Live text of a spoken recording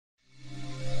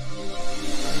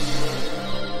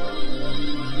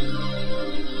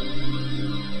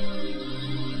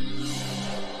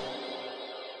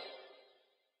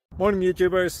Morning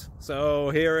YouTubers.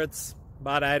 So here it's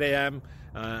about 8 a.m.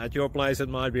 At your place it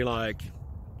might be like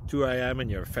 2 a.m. and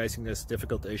you're facing this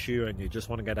difficult issue and you just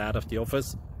want to get out of the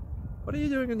office. What are you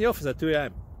doing in the office at 2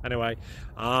 a.m.? Anyway,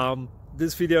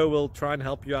 this video will try and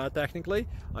help you out technically.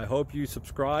 I hope you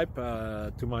subscribe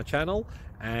to my channel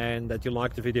and that you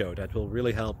like the video. That will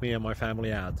really help me and my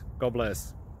family out. God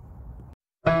bless.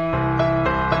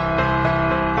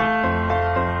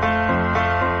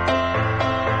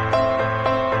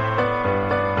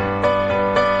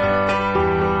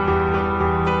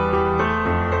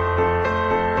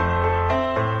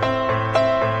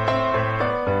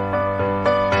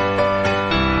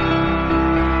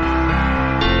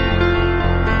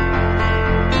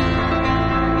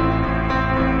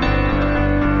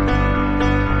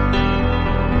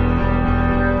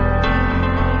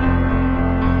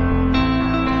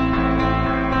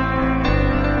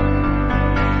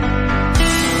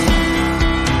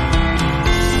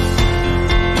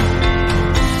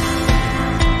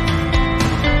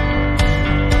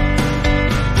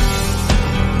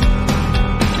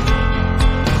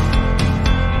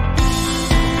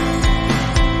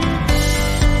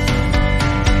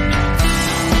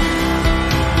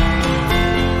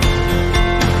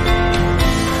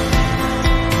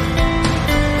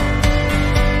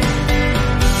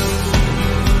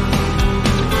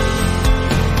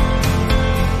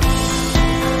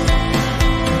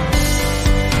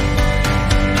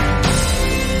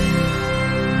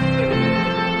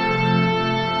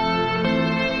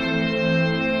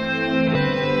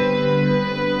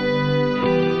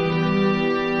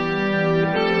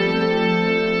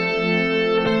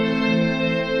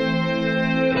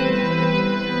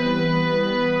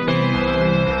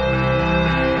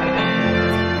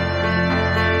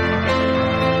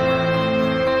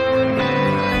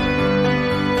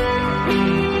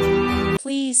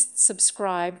 Please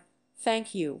subscribe.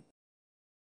 Thank you.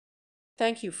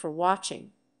 Thank you for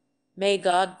watching. May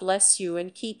God bless you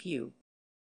and keep you.